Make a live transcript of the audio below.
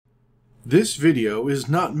This video is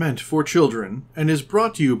not meant for children and is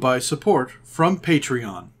brought to you by support from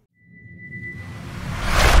Patreon.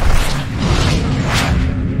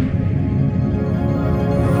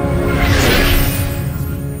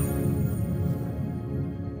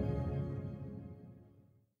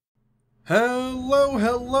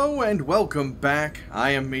 Hello, and welcome back.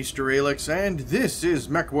 I am Maester Aelix, and this is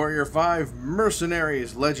MechWarrior 5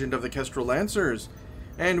 Mercenaries, Legend of the Kestrel Lancers.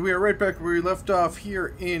 And we are right back where we left off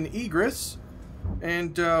here in Egress.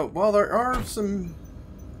 And while there are some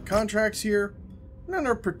contracts here, none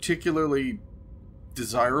are particularly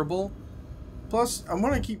desirable. Plus, I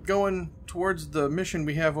want to keep going towards the mission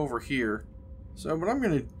we have over here. So what I'm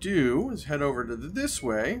going to do is head over to this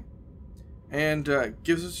way. And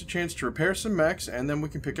gives us a chance to repair some mechs, and then we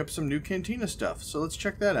can pick up some new cantina stuff. So let's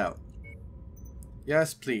check that out.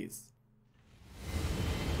 Yes, please.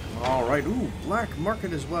 Alright, ooh, black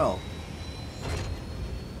market as well.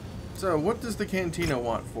 So, what does the cantina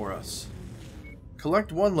want for us?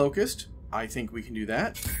 Collect one locust. I think we can do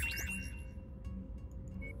that.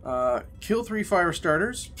 Kill 3 fire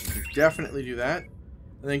starters. We can definitely do that.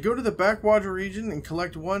 And then go to the backwater region and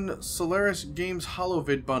collect one Mercenaries Games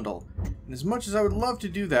Holovid bundle. And as much as I would love to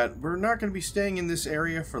do that, we're not going to be staying in this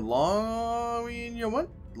area for long. I mean, you know what?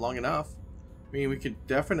 Long enough. I mean, we could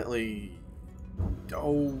definitely...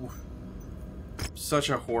 Oh, such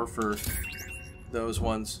a whore for those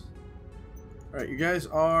ones. Alright, you guys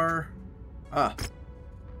are...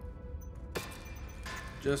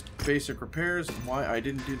 just basic repairs. Why I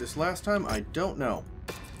didn't do this last time, I don't know.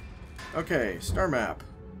 Okay, star map.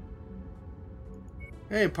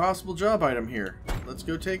 Hey, possible job item here. Let's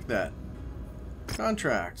go take that.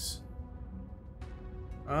 Contracts.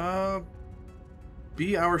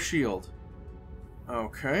 Be our shield.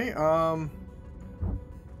 Okay,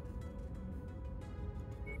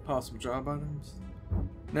 possible job items?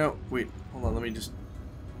 No, wait, hold on, let me just...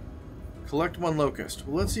 Collect one locust.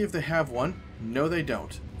 Well, let's see if they have one. No, they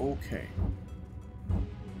don't. Okay.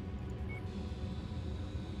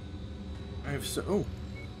 I have so... Oh.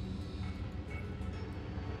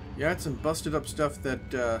 Yeah, it's some busted up stuff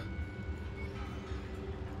that,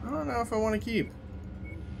 I don't know if I want to keep.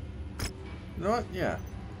 You know what? Yeah.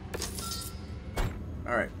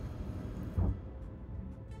 Alright.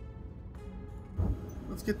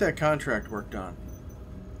 Let's get that contract worked on.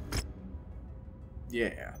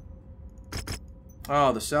 Yeah.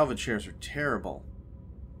 Oh, the salvage shares are terrible.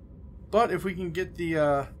 But if we can get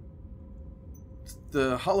the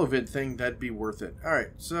holovid thing, that'd be worth it.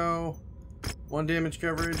 Alright, so... 1 damage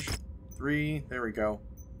coverage. 3. There we go.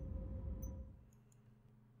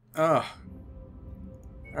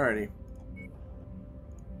 Alrighty.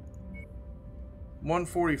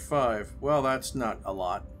 145. Well, that's not a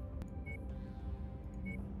lot.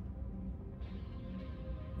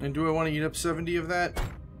 And do I want to eat up 70 of that?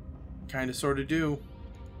 Kinda sorta do.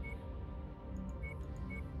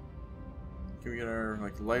 Can we get our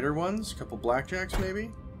like lighter ones? A couple blackjacks maybe?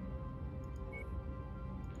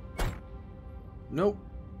 Nope.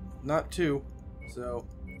 Not 2. So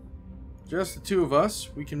just the 2 of us.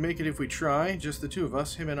 We can make it if we try. Just the 2 of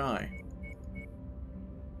us, him and I.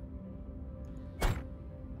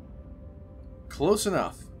 Close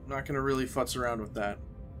enough. I'm not going to really futz around with that.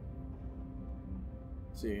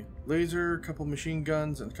 Let's see. Laser, a couple machine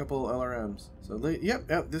guns, and a couple LRMs. So, yep,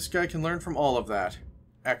 this guy can learn from all of that.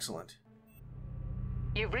 Excellent.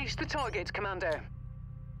 You've reached the target, Commander.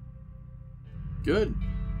 Good.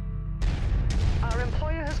 Our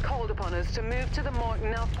employer has called upon us to move to the Mort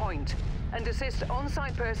nav point and assist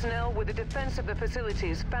on-site personnel with the defense of the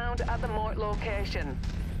facilities found at the Mort location.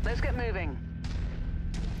 Let's get moving.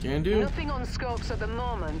 Can do. Nothing on scopes at the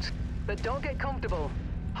moment, but don't get comfortable.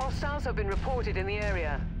 Hostiles have been reported in the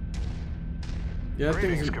area. Yeah,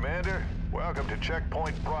 Greetings, Commander. Welcome to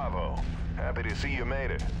Checkpoint Bravo. Happy to see you made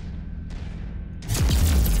it.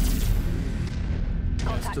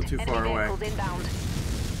 That's still too far away. Inbound.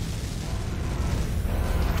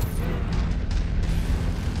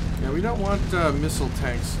 Yeah, we don't want missile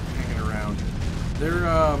tanks hanging around.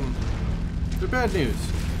 They're bad news.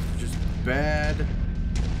 Just bad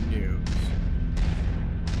news.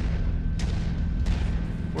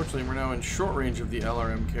 Fortunately, we're now in short range of the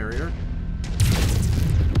LRM carrier.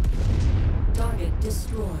 Target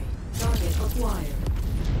destroyed. Target acquired.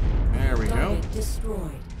 There we go. Target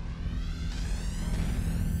destroyed.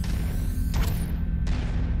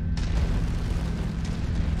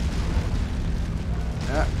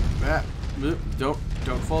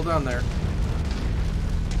 Don't fall down there.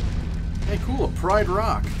 Hey, cool, a Pride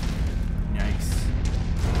Rock. Nice.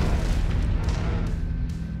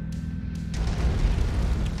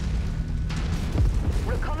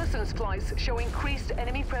 Reconnaissance surveillance flights show increased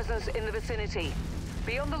enemy presence in the vicinity.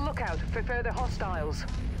 Be on the lookout for further hostiles.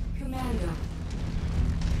 Commando.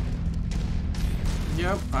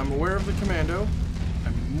 Yep, I'm aware of the commando.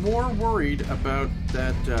 I'm more worried about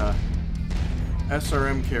that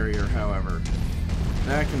SRM carrier, however.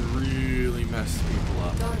 That can really mess people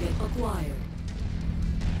up. Target acquired.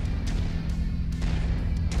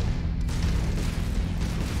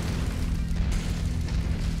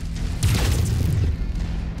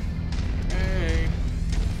 Hey.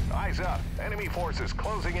 Eyes up. Enemy forces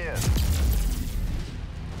closing in.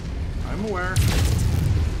 I'm aware.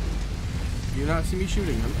 You not see me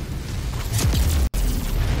shooting them.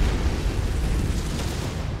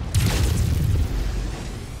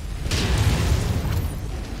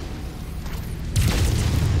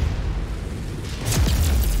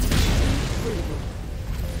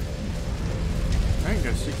 I ain't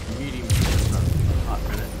gonna stick to medium for a hot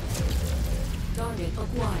minute. Target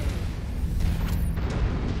acquired.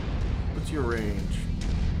 What's your range?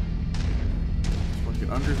 Let's get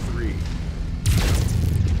under 3.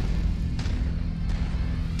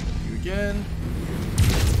 You again.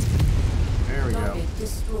 There we go. Target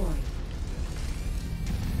destroyed.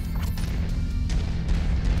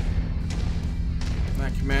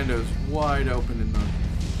 That commando's wide open in the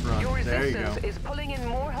front. Your There you go. resistance is pulling in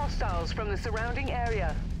more hostiles from the surrounding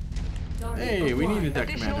area. Target Hey, we acquired. needed that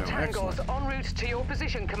Additional commando. tangos Excellent. en route to your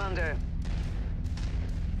position, Commander.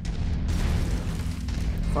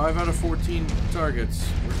 5 out of 14 targets.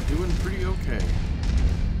 We're doing pretty okay.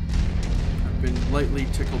 I've been lightly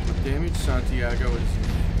tickled with damage. Santiago is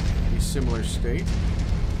in a similar state.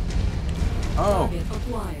 Oh, Target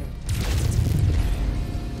acquired.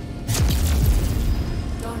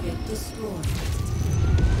 Target destroyed.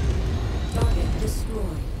 Target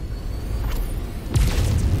destroyed.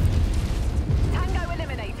 Tango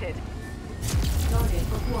eliminated. Target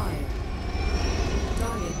acquired.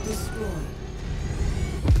 Target destroyed.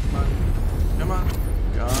 come on. Come on.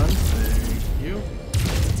 Gone. Thank you.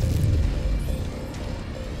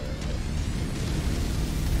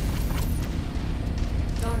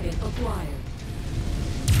 Target acquired.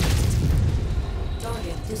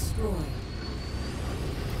 Target destroyed.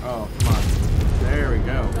 Oh, come on. There we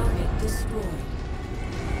go. Target destroyed.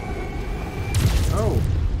 Oh,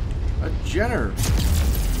 a Jenner.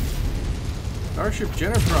 Starship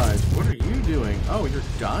Jenner Prize. What are you doing? Oh, you're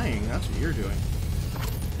dying. That's what you're doing.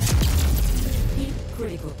 Heat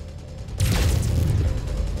critical.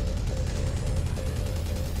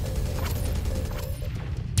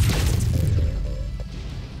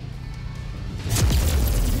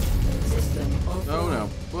 System offline. Oh no.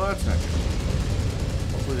 Well, that's not good.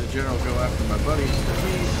 Hopefully the Jenner will go after my buddy instead of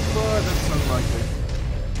me, but that's unlikely.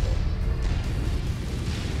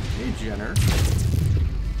 Hey, Jenner.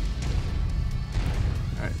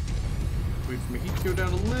 Alright. Wait for my heat to go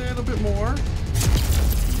down a little bit more.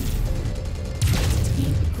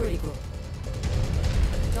 Heat critical.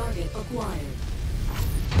 Target acquired.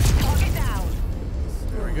 Target down.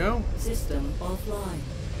 There we go. System offline.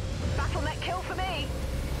 Battlenet kill for me.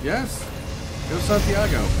 Yes. Go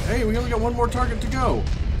Santiago. Hey, we only got one more target to go.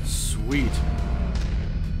 Sweet.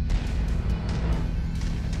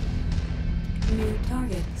 New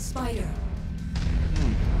target, Spider.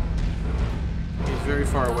 He's very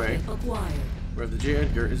far away, Target acquired. where the J.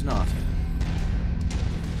 Edgar is not.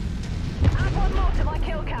 Add one more to my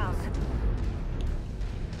kill count.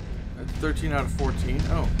 That's 13 out of 14.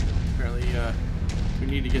 Oh, apparently we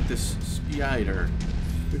need to get this Spider,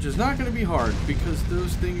 which is not going to be hard because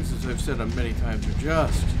those things, as I've said many times, are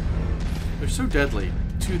just, they're so deadly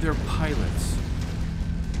to their pilots.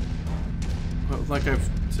 But like I've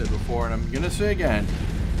said before, and I'm going to say again,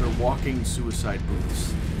 they're walking suicide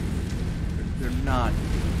booths. They're not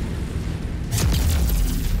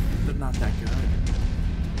that good.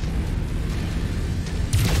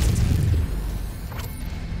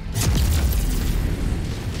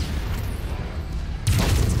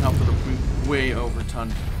 Help that we way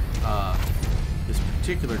overturned this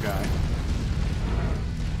particular guy.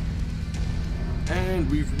 And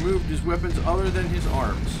we've removed his weapons other than his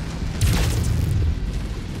arms.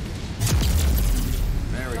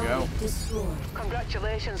 There we go. Target destroyed.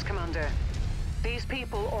 Congratulations, Commander. These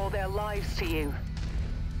people owe their lives to you.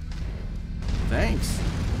 Thanks.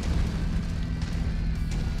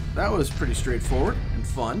 That was pretty straightforward and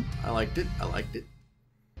fun. I liked it. I liked it.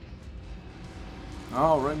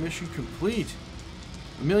 Alright, mission complete.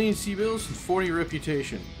 1 million C-bills and 40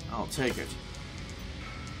 reputation. I'll take it.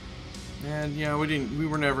 And yeah, we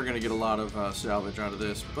were never gonna get a lot of salvage out of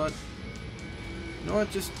this, but you know what?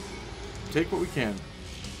 Just take what we can.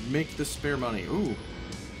 Make the spare money. Ooh.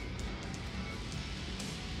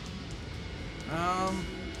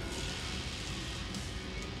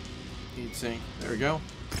 Heat sink. There we go.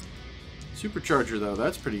 Supercharger, though.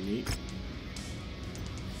 That's pretty neat.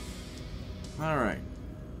 Alright.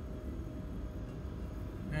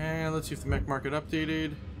 And let's see if the mech market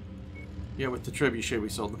updated. Yeah, with the trebuchet we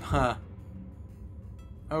sold them. Ha.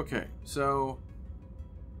 Okay, so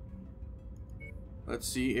let's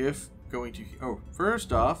see if going to... Oh,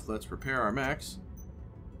 first off, let's repair our mechs.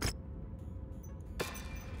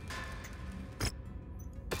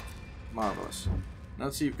 Marvelous. Now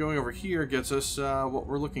let's see if going over here gets us what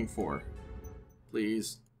we're looking for.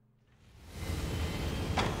 Please.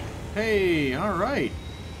 Hey, alright.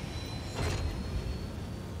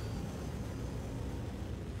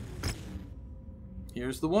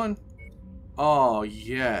 Here's the one. Oh,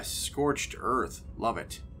 yes. Scorched Earth. Love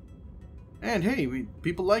it. And hey,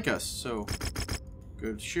 people like us, so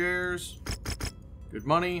good shares, good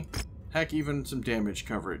money, heck, even some damage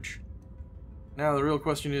coverage. Now, the real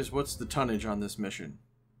question is, what's the tonnage on this mission?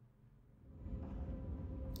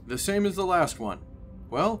 The same as the last one.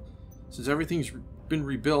 Well, since everything's been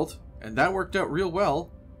rebuilt, and that worked out real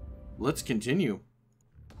well, let's continue.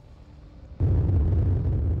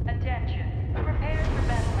 Attention. Prepare for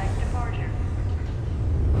battle mech departure.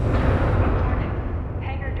 Warning.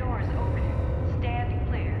 Hangar doors open. Stand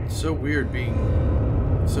clear. It's so weird being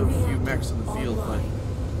so few mechs in the field, but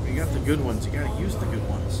when you got the good ones, you gotta use the good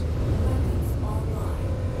ones.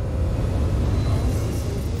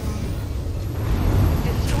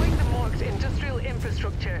 Destroying the Morg's industrial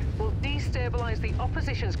infrastructure will destabilize the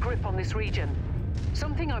opposition's grip on this region.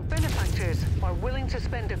 Something our benefactors are willing to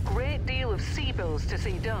spend a great deal of sea bills to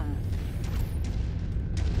see done.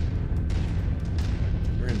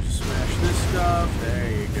 We're gonna just smash this stuff.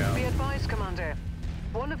 There you go. Be advised, Commander.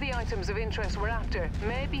 One of the items of interest we're after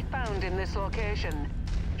may be found in this location.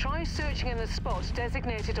 Try searching in the spot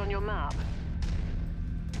designated on your map.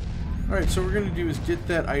 Alright, so what we're going to do is get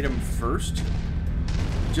that item first,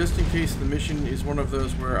 just in case the mission is one of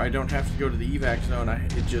those where I don't have to go to the evac zone,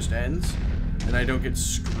 it just ends, and I don't get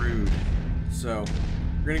screwed. So,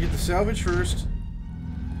 we're going to get the salvage first,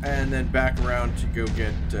 and then back around to go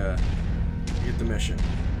get the mission.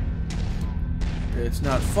 It's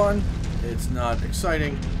not fun, it's not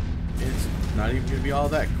exciting, it's not even going to be all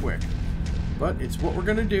that quick. But it's what we're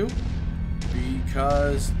going to do,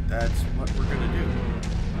 because that's what we're going to do.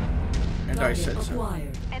 And I said so.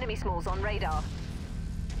 Acquired. Enemy smalls on radar.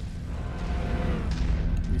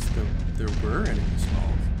 At least there were enemy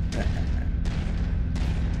smalls.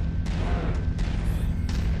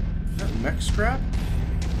 Is that mech scrap?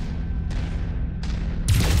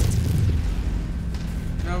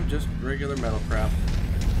 No, just regular metal crap.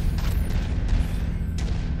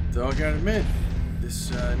 Though I gotta admit,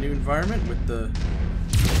 this new environment with the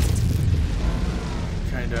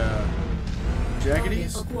kind of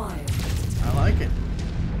jaggedies, I like it.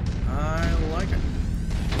 I like it.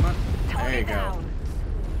 Come on. There you go.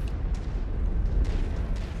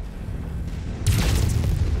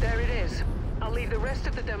 There it is. I'll leave the rest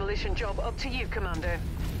of the demolition job up to you, Commander.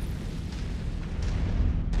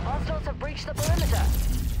 Hostiles have breached the perimeter.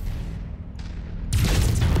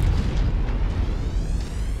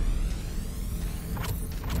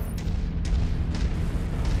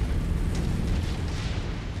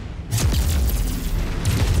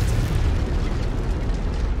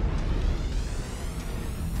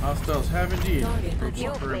 Hostiles have indeed breached the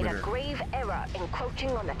You've made a perimeter. grave error encroaching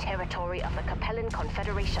on the territory of the Capellan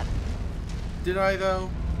Confederation. Did I, though?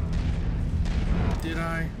 Did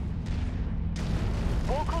I?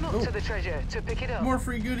 Walk on up Oh. to the treasure to pick it up. More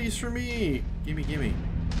free goodies for me! Gimme, gimme.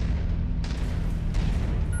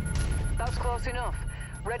 That's close enough.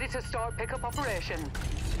 Ready to start pickup operation.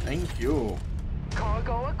 Thank you.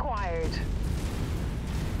 Cargo acquired.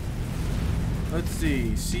 Let's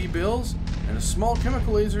see. Sea bills and a small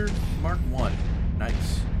chemical laser Mark 1.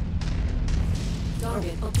 Nice.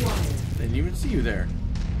 Target acquired. Didn't even see you there.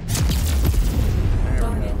 There we go.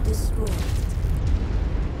 Target destroyed.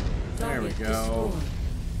 There we Target go. destroyed.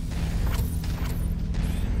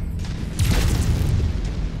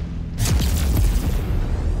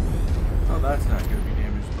 Oh, that's not going to be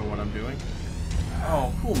damaged by what I'm doing.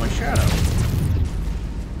 Oh, cool, my shadow.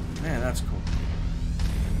 Man, that's cool.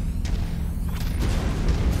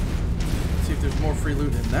 Let's see if there's more free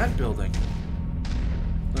loot in that building.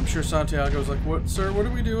 I'm sure Santiago's like, "What, sir? What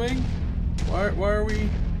are we doing? Why are we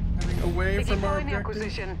heading away If you from our find the objective?"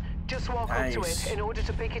 acquisition, just walk up to Nice. it in order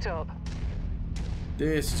to pick it up.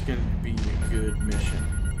 This is going to be a good mission.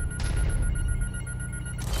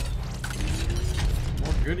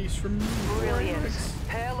 More goodies from me. Brilliant. Alex.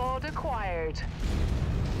 Payload acquired.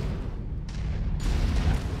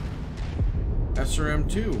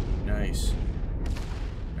 SRM-2. Nice.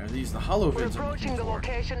 Are these the hollow We're vids I'm approaching looking the for?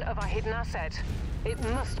 location of our hidden asset. It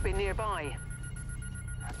must be nearby.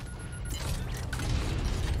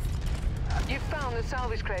 You've found the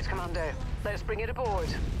salvage crate, Commander. Let's bring it aboard.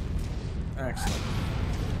 Excellent.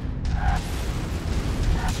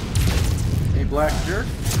 Hey, black jerk.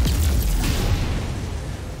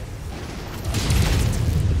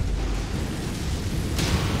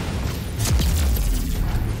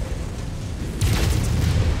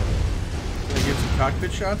 Can I get some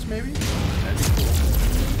cockpit shots, maybe? That'd be cool.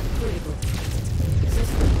 Critical.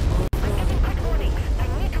 System on. I'm getting quick warnings. I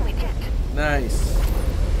need to eject. Nice.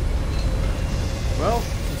 Well,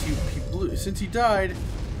 since he died,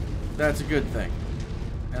 that's a good thing.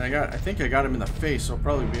 And I think I got him in the face, so I'll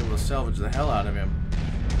probably be able to salvage the hell out of him.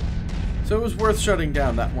 So it was worth shutting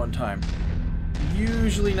down that one time.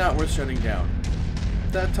 Usually not worth shutting down.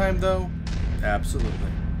 That time though,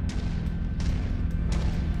 absolutely.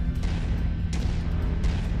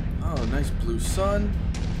 Oh, nice blue sun.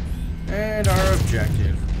 And our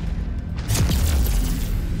objective.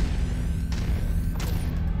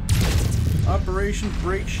 Operation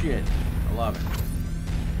Break Shit. I love it.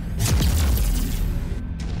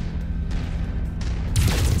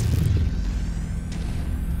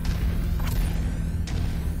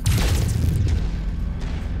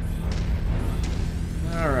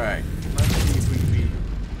 Alright, let's see if we can be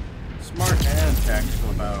smart and tactical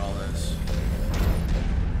about all this.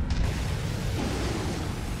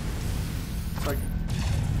 It's like,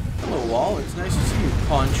 hello wall, it's nice to see you.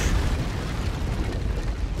 Punch.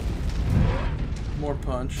 More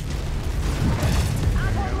punch.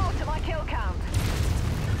 Add one more to my kill count.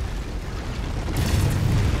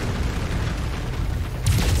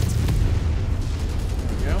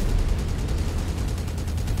 There we go.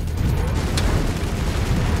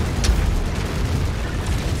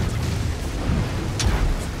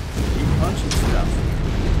 Keep punching stuff.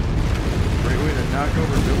 Great way to knock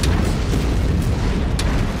over buildings.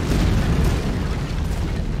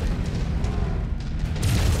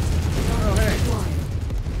 Oh, hey.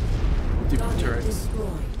 Multiple Target turrets.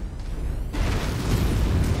 destroyed.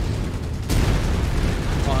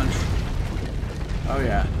 Punch. Oh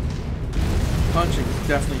yeah. Punching is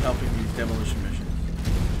definitely helping these demolition missions.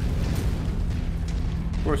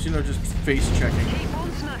 Of course, you know, just face checking. Keep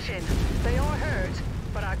on smashing. They are hurt,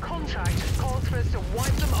 but our contract calls for us to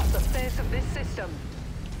wipe them off the face of this system.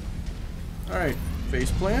 Alright,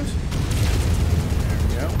 face plant. There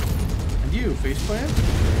we go. And you, face plant.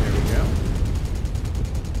 There we go.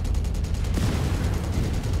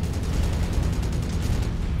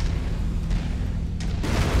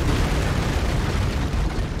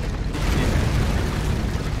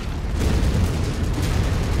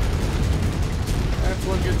 That's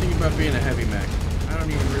one good thing about being a heavy mech. I don't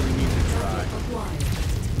even really need to try. Acquired.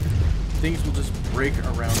 Things will just break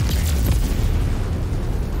around me.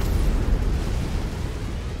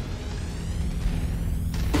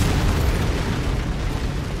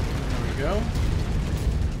 There we go.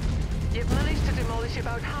 You've managed to demolish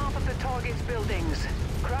about half of the target's buildings.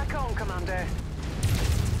 Crack on, Commander.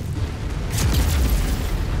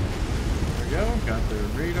 There we go. Got the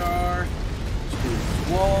radar. Screw these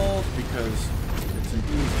walls because it's an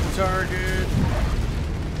easy target.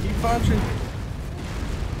 Keep punching.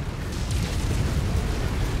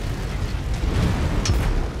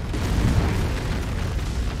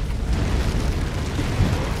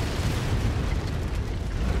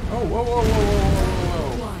 Oh, whoa, whoa, whoa, whoa, whoa,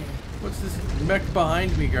 whoa. Acquired. What's this mech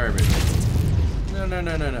behind me garbage? No, no,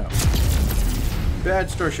 no, no, no. Bad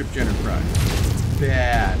Starship Enterprise.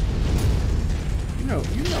 Bad. You know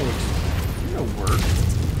work.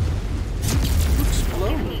 You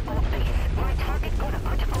explode. My target got a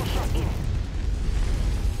critical shot in.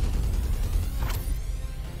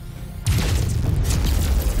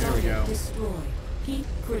 There we go. Target destroyed. Keep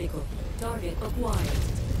critical. Target acquired.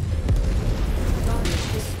 Target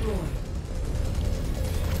destroyed.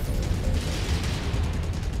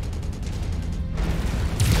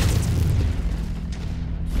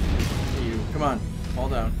 You, come on, fall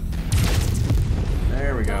down.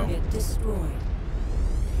 There we go. Target destroyed.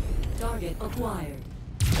 Target acquired.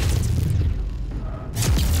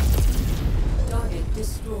 Target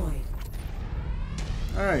destroyed.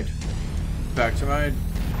 Alright. Back to my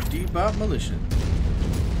demolition.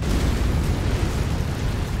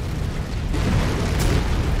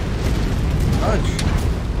 Punch.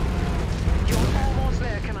 You're almost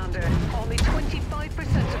there, Commander. Only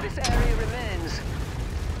 25% of this area remains.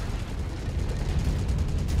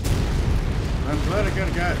 I'm glad I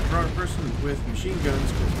brought a person with machine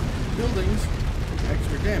guns because buildings take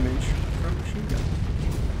extra damage from machine guns.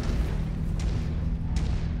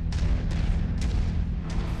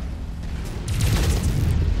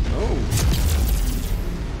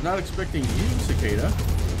 not expecting you, Cicada.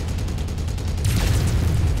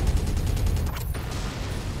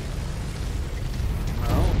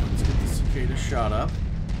 Well, let's get the Cicada shot up.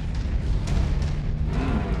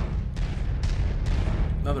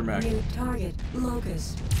 Another mech. New target,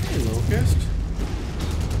 Locust. Hey, Locust.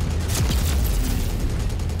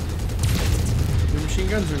 Your machine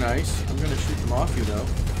guns are nice. I'm gonna shoot them off you, though.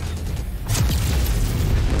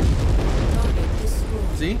 Target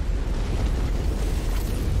destroyed. See?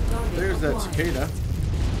 Target There's that acquired. Cicada.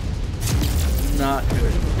 Not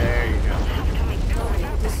good. There you go.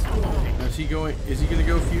 Target destroyed. Is he going? Is he gonna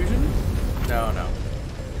go fusion? No, no.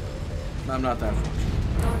 I'm not that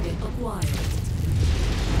fortunate. Target acquired.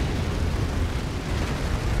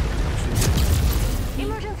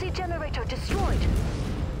 Emergency generator destroyed.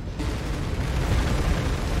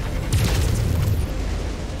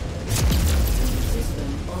 System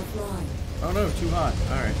offline. Oh no, too hot.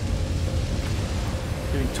 Alright.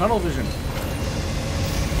 Getting tunnel vision.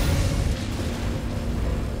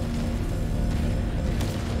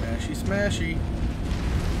 Smashy, smashy.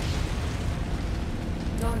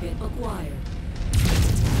 Target acquired.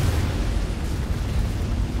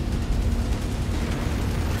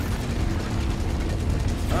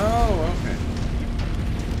 Oh, okay.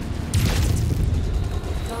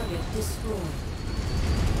 Target destroyed.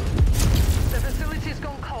 The facility's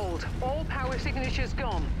gone cold. All power signatures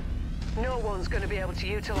gone. No one's going to be able to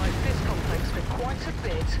utilize this complex for quite a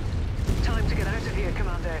bit. Time to get out of here,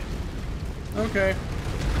 Commander. Okay.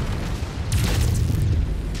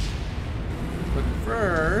 But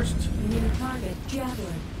first... New target,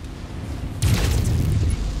 Javelin.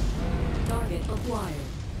 Target acquired.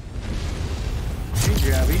 Hey,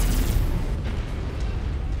 Jabby.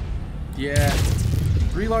 Yeah.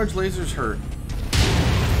 3 large lasers hurt.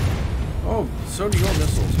 Oh, so do your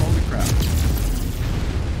missiles. Holy crap.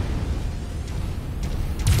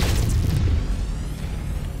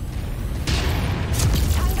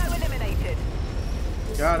 Tango eliminated.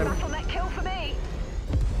 Got him. Muscle net kill for me.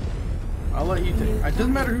 I'll let you take... It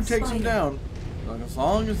doesn't matter who takes them down. As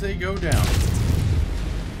long as they go down.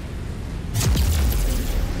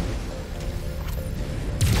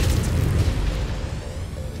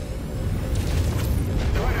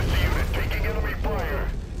 Dynasty unit taking enemy fire.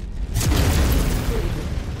 Critical.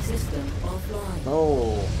 System offline.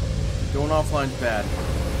 Oh. Going offline's bad.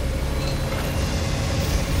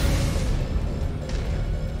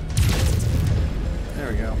 There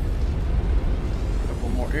we go. Couple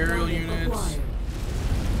more aerial Target units. acquired.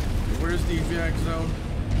 Where's the evac zone?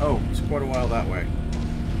 Oh, it's quite a while that way.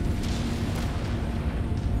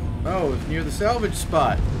 Oh, it's near the salvage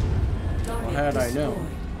spot. Target Had I known.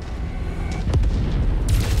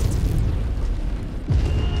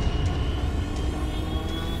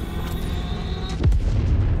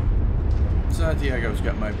 Santiago's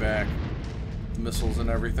got my back. Missiles and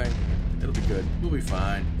everything. It'll be good. We'll be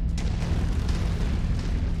fine.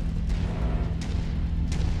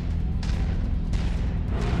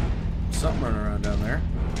 Something running around down there.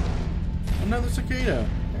 Another cicada.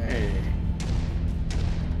 Hey.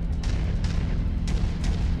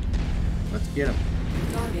 Let's get him.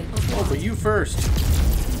 Target Oh, but acquired. you first.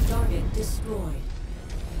 Target destroyed.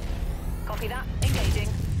 Copy that. Engaging.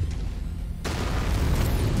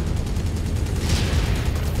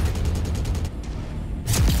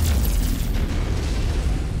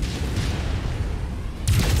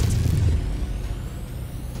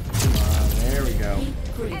 Come on, there we go.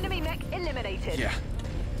 Critical. Enemy mech eliminated. Yeah.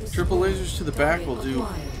 Triple lasers to the back will do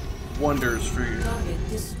wonders for your Target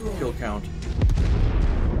destroyed. kill count.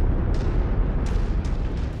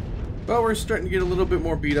 But we're starting to get a little bit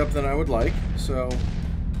more beat up than I would like, so...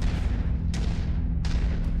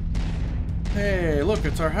 Hey, look,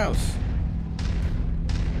 it's our house.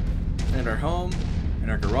 And our home,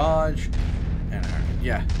 and our garage, and our...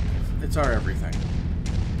 Yeah, it's our everything.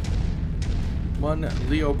 One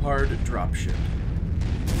Leopard dropship.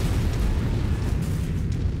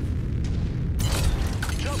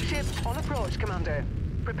 Dropship on approach, Commander.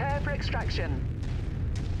 Prepare for extraction.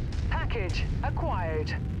 Package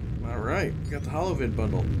acquired. Alright, got the holovid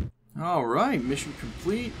bundle. Alright, mission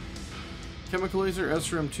complete. Chemical laser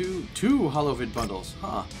SRM2, 2 holovid bundles.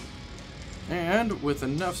 Huh. And with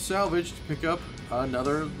enough salvage to pick up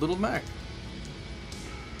another little mech.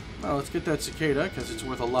 Well, let's get that cicada, because it's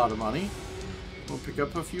worth a lot of money. We'll pick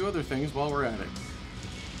up a few other things while we're at it.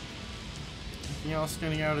 Anything else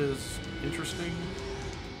standing out as interesting?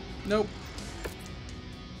 Nope.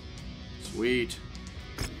 Sweet.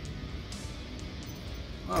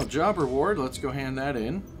 Oh, job reward. Let's go hand that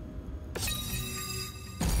in.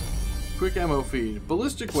 Quick ammo feed.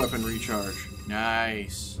 Ballistic weapon recharge.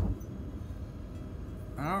 Nice.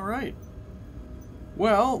 Alright.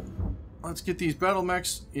 Well, let's get these battle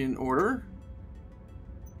mechs in order.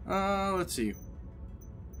 Let's see.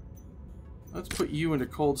 Let's put you into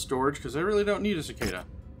cold storage, because I really don't need a cicada.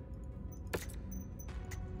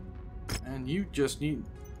 And you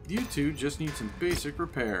two just need some basic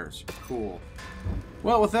repairs. Cool.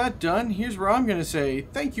 Well, with that done, here's where I'm going to say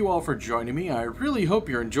thank you all for joining me. I really hope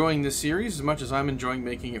you're enjoying this series as much as I'm enjoying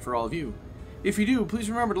making it for all of you. If you do, please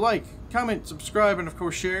remember to like, comment, subscribe, and of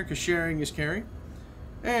course share, because sharing is caring.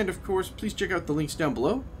 And of course, please check out the links down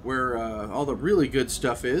below, where all the really good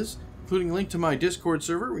stuff is, including a link to my Discord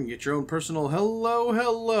server where you can get your own personal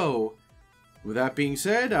hello. With that being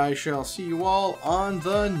said, I shall see you all on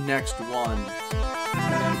the next one.